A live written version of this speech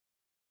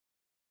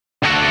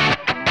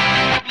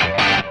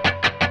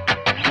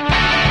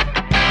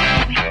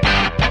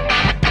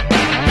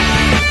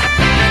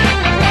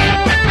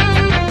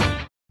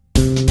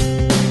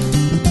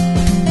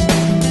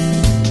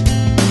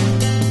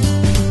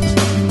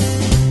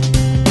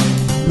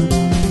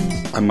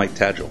Mike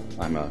Tadgell.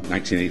 I'm a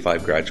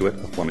 1985 graduate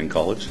of Fleming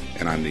College,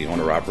 and I'm the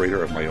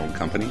owner-operator of my own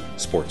company,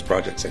 Sports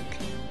Projects Inc.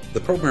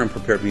 The program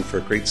prepared me for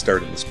a great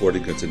start in the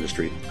sporting goods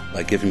industry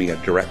by giving me a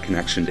direct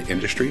connection to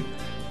industry.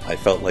 I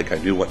felt like I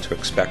knew what to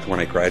expect when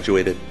I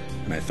graduated,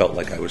 and I felt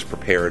like I was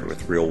prepared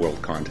with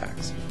real-world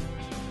contacts.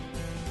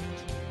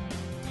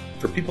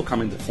 For people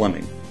coming to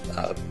Fleming,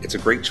 it's a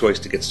great choice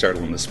to get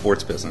started in the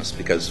sports business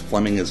because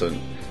Fleming has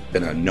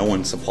been a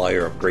known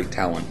supplier of great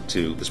talent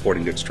to the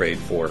sporting goods trade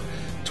for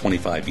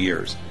 25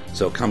 years.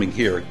 So coming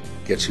here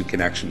gets you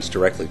connections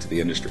directly to the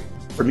industry.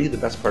 For me, the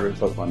best part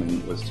about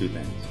Fleming was two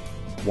things.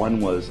 One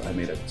was I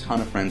made a ton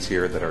of friends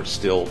here that are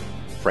still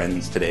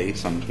friends today,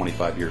 some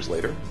 25 years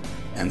later.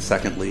 And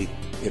secondly,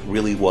 it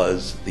really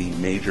was the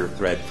major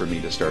thread for me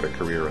to start a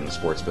career in the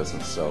sports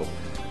business. So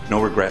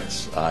no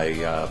regrets.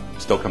 I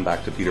still come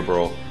back to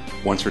Peterborough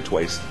once or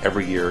twice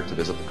every year to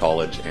visit the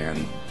college,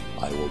 and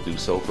I will do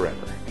so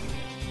forever.